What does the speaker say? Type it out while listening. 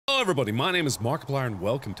Hello everybody, my name is Markiplier and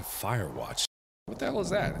welcome to Firewatch. What the hell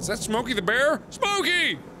is that? Is that Smokey the Bear?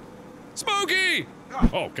 Smokey! Smokey!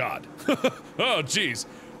 Oh god. Oh jeez.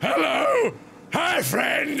 Hello! Hi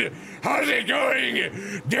friend! How's it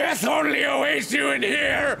going? Death only awaits you in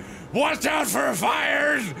here! Watch out for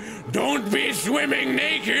fires! Don't be swimming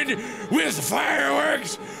naked with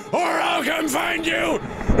fireworks or I'll come find you!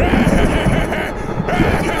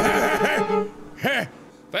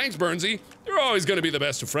 Thanks, Byrnesy. You're always gonna be the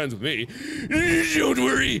best of friends with me. Don't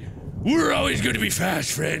worry. We're always gonna be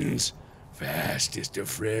fast friends. Fastest of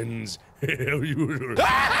friends.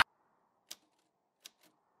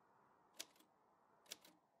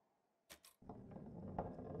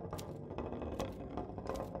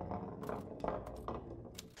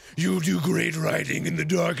 You do great riding in the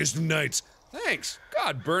darkest of nights. Thanks.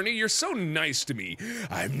 God, Bernie, you're so nice to me.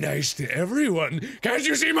 I'm nice to everyone. Can't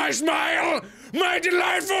you see my smile? My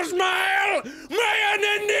delightful smile! My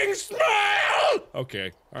unending smile!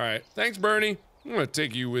 Okay, alright. Thanks, Bernie. I'm gonna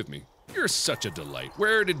take you with me. You're such a delight.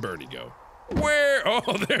 Where did Bernie go? Where?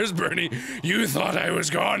 Oh, there's Bernie. You thought I was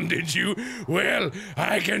gone, did you? Well,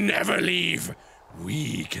 I can never leave.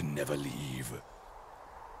 We can never leave.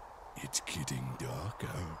 It's getting dark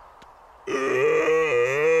out.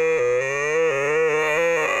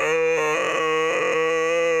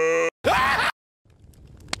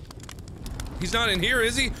 He's not in here,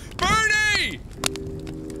 is he? Bernie!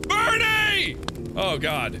 Bernie! Oh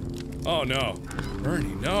god. Oh no.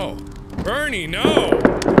 Bernie, no. Bernie, no!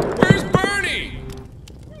 Where's Bernie?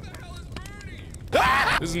 Where the hell is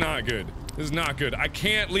Bernie? This is not good. This is not good. I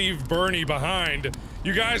can't leave Bernie behind.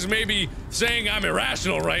 You guys may be saying I'm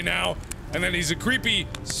irrational right now, and that he's a creepy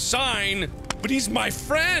sign, but he's my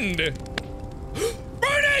friend!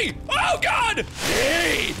 Bernie! Oh god!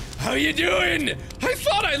 Hey! How you doing? I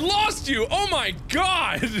thought I lost you! Oh my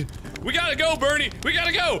god! We gotta go, Bernie! We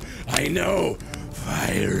gotta go! I know!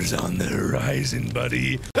 Fire's on the horizon,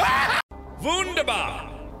 buddy. Ah!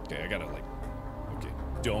 Wunderbar! Okay, I gotta like... Okay,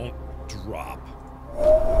 don't drop.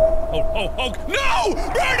 Oh, no!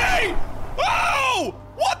 Bernie! Oh!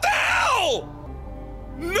 What the hell?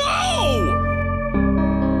 No!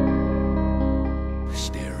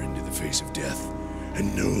 Stare into the face of death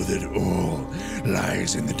and know that all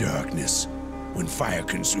lies in the darkness. When fire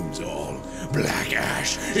consumes all, black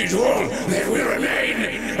ash is all that will remain,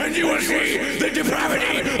 and you will see the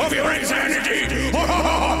depravity of your insanity!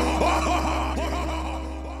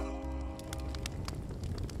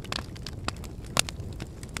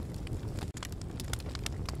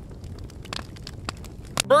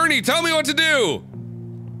 Bernie, tell me what to do!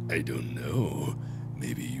 I don't know.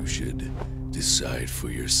 Maybe you should decide for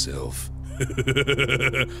yourself.